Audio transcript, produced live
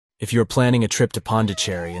If you're planning a trip to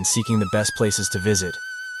Pondicherry and seeking the best places to visit,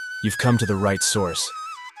 you've come to the right source.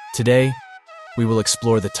 Today, we will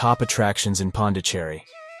explore the top attractions in Pondicherry,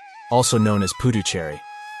 also known as Puducherry.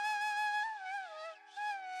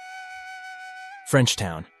 French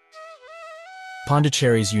Town.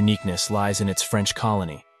 Pondicherry's uniqueness lies in its French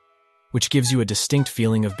colony, which gives you a distinct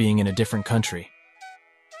feeling of being in a different country.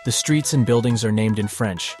 The streets and buildings are named in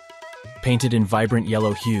French, painted in vibrant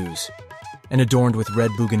yellow hues, and adorned with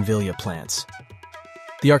red bougainvillea plants.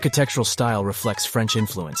 The architectural style reflects French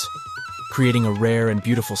influence, creating a rare and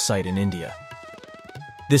beautiful sight in India.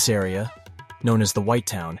 This area, known as the White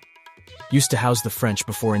Town, used to house the French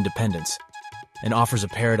before independence and offers a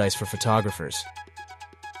paradise for photographers.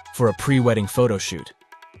 For a pre-wedding photo shoot,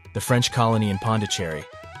 the French colony in Pondicherry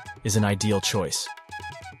is an ideal choice.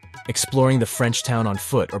 Exploring the French town on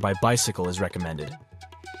foot or by bicycle is recommended.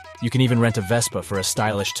 You can even rent a Vespa for a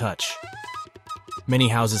stylish touch. Many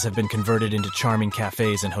houses have been converted into charming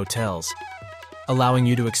cafes and hotels, allowing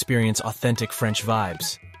you to experience authentic French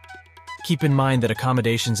vibes. Keep in mind that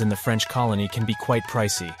accommodations in the French colony can be quite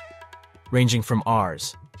pricey, ranging from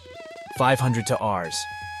Rs. 500 to Rs.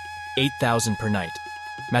 8,000 per night.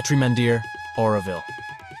 Matrimandir, Auroville.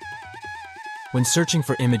 When searching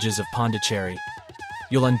for images of Pondicherry,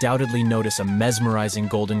 you'll undoubtedly notice a mesmerizing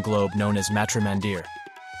golden globe known as Matrimandir.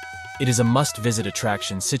 It is a must-visit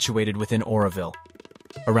attraction situated within Auroville,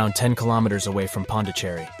 around 10 kilometers away from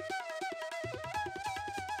Pondicherry.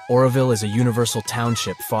 Auroville is a universal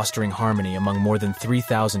township fostering harmony among more than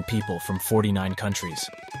 3,000 people from 49 countries.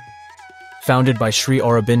 Founded by Sri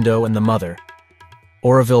Aurobindo and the Mother,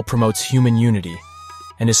 Auroville promotes human unity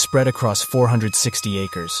and is spread across 460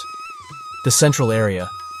 acres. The central area,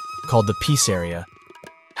 called the Peace Area,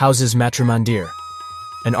 houses Matrimandir,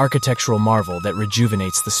 an architectural marvel that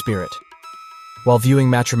rejuvenates the spirit. While viewing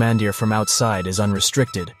Matrimandir from outside is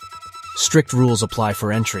unrestricted, strict rules apply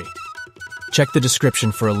for entry. Check the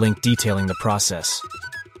description for a link detailing the process.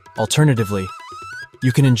 Alternatively,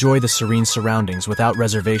 you can enjoy the serene surroundings without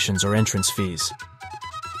reservations or entrance fees.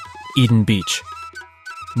 Eden Beach.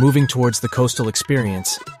 Moving towards the coastal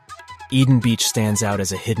experience, Eden Beach stands out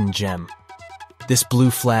as a hidden gem. This blue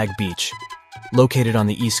flag beach, located on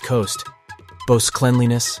the East Coast, boasts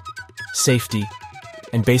cleanliness, safety,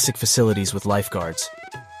 and basic facilities with lifeguards.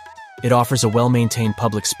 It offers a well-maintained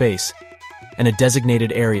public space and a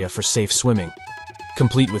designated area for safe swimming,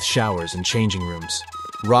 complete with showers and changing rooms.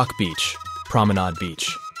 Rock Beach, Promenade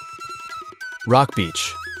Beach. Rock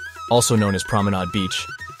Beach, also known as Promenade Beach,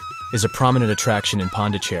 is a prominent attraction in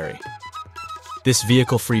Pondicherry. This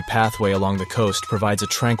vehicle-free pathway along the coast provides a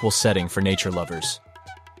tranquil setting for nature lovers.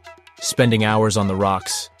 Spending hours on the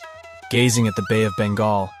rocks, gazing at the Bay of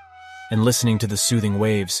Bengal, and listening to the soothing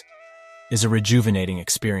waves is a rejuvenating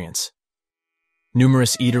experience.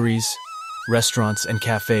 Numerous eateries, restaurants, and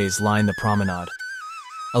cafes line the promenade,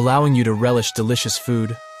 allowing you to relish delicious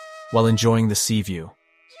food while enjoying the sea view.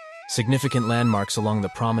 Significant landmarks along the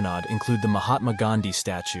promenade include the Mahatma Gandhi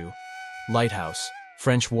statue, lighthouse,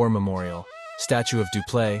 French War Memorial, statue of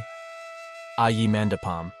Dupleix, Ayi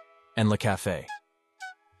Mandapam, and Le Café.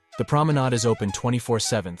 The promenade is open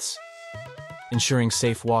 24/7, ensuring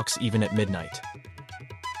safe walks even at midnight.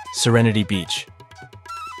 Serenity Beach.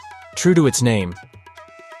 True to its name,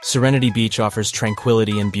 Serenity Beach offers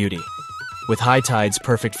tranquility and beauty. With high tides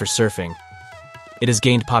perfect for surfing, it has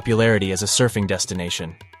gained popularity as a surfing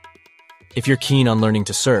destination. If you're keen on learning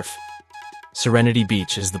to surf, Serenity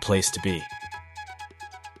Beach is the place to be.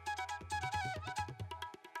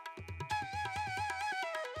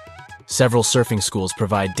 Several surfing schools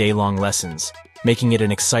provide day-long lessons, making it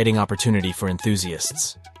an exciting opportunity for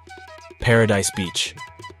enthusiasts. Paradise Beach.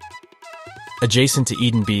 Adjacent to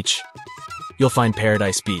Eden Beach, you'll find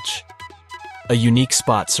Paradise Beach, a unique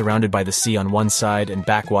spot surrounded by the sea on one side and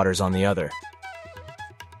backwaters on the other.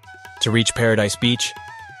 To reach Paradise Beach,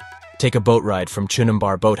 take a boat ride from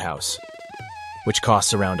Chunambar Boathouse, which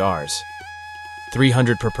costs around Rs.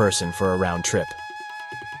 300 per person for a round trip.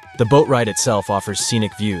 The boat ride itself offers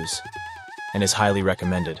scenic views and is highly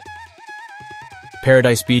recommended.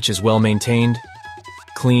 Paradise Beach is well maintained,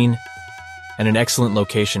 clean, and an excellent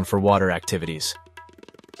location for water activities.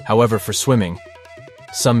 However, for swimming,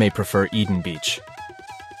 some may prefer Eden Beach.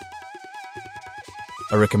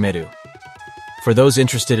 Arikamedu. For those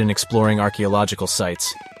interested in exploring archaeological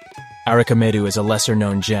sites, Arikamedu is a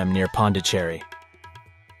lesser-known gem near Pondicherry.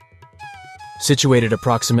 Situated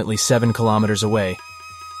approximately 7 kilometers away,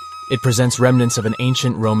 it presents remnants of an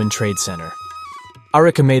ancient Roman trade center.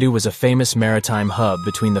 Arikamedu was a famous maritime hub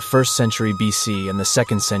between the 1st century BC and the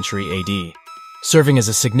 2nd century AD, serving as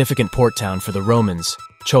a significant port town for the Romans,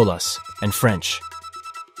 Cholas, and French.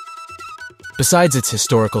 Besides its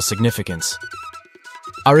historical significance,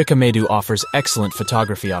 Arikamedu offers excellent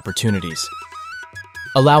photography opportunities,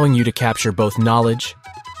 allowing you to capture both knowledge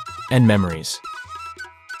and memories.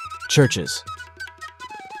 Churches.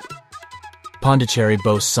 Pondicherry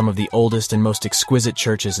boasts some of the oldest and most exquisite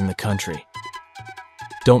churches in the country.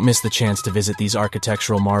 Don't miss the chance to visit these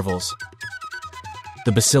architectural marvels.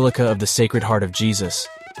 The Basilica of the Sacred Heart of Jesus,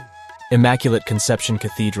 Immaculate Conception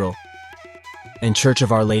Cathedral, and Church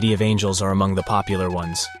of Our Lady of Angels are among the popular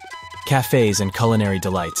ones. Cafes and culinary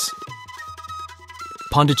delights.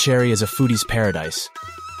 Pondicherry is a foodie's paradise,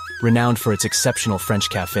 renowned for its exceptional French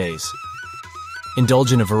cafes.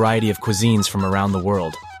 Indulge in a variety of cuisines from around the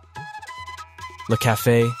world. Le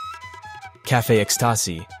Café, Café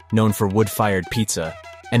Ecstasy, known for wood-fired pizza,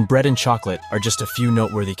 and bread and chocolate are just a few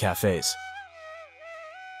noteworthy cafes.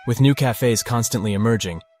 With new cafes constantly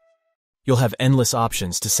emerging, you'll have endless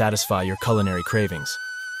options to satisfy your culinary cravings.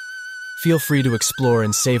 Feel free to explore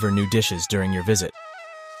and savor new dishes during your visit.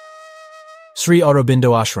 Sri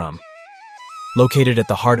Aurobindo Ashram. Located at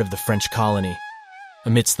the heart of the French colony,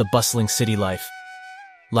 amidst the bustling city life,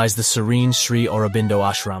 lies the serene Sri Aurobindo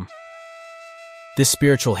Ashram. This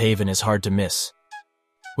spiritual haven is hard to miss,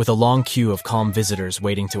 with a long queue of calm visitors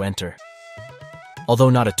waiting to enter.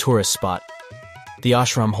 Although not a tourist spot, the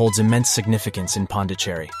ashram holds immense significance in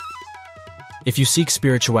Pondicherry. If you seek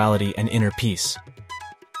spirituality and inner peace,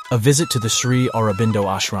 a visit to the Sri Aurobindo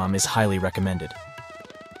Ashram is highly recommended.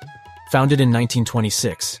 Founded in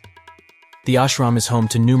 1926, the ashram is home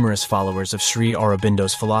to numerous followers of Sri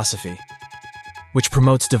Aurobindo's philosophy, which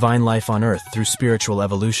promotes divine life on earth through spiritual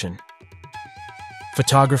evolution.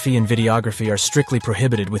 Photography and videography are strictly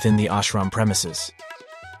prohibited within the ashram premises.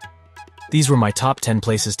 These were my top 10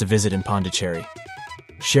 places to visit in Pondicherry.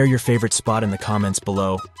 Share your favorite spot in the comments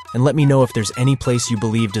below, and let me know if there's any place you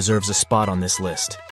believe deserves a spot on this list.